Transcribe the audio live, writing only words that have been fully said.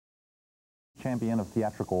champion of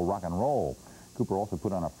theatrical rock and roll. Cooper also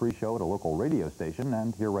put on a free show at a local radio station,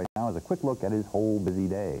 and here right now is a quick look at his whole busy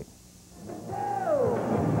day.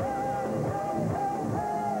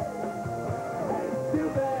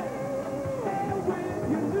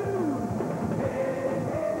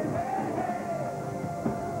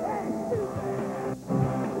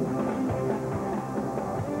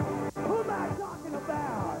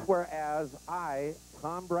 Whereas I,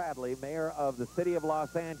 Tom Bradley, mayor of the city of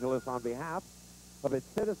Los Angeles, on behalf of its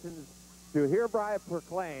citizens, do hereby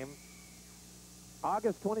proclaim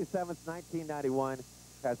August 27th, 1991,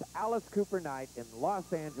 as Alice Cooper Night in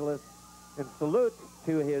Los Angeles, in salute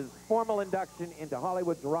to his formal induction into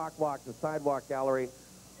Hollywood's Rock Walk, the Sidewalk Gallery,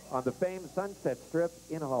 on the famed Sunset Strip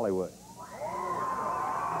in Hollywood.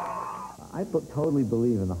 I totally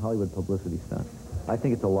believe in the Hollywood publicity stunt. I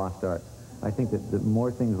think it's a lost art. I think that the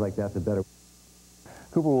more things like that, the better.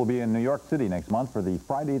 Cooper will be in New York City next month for the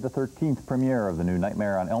Friday the 13th premiere of the new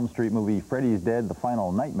Nightmare on Elm Street movie Freddy's Dead, The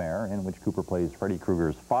Final Nightmare, in which Cooper plays Freddy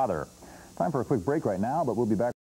Krueger's father. Time for a quick break right now, but we'll be back.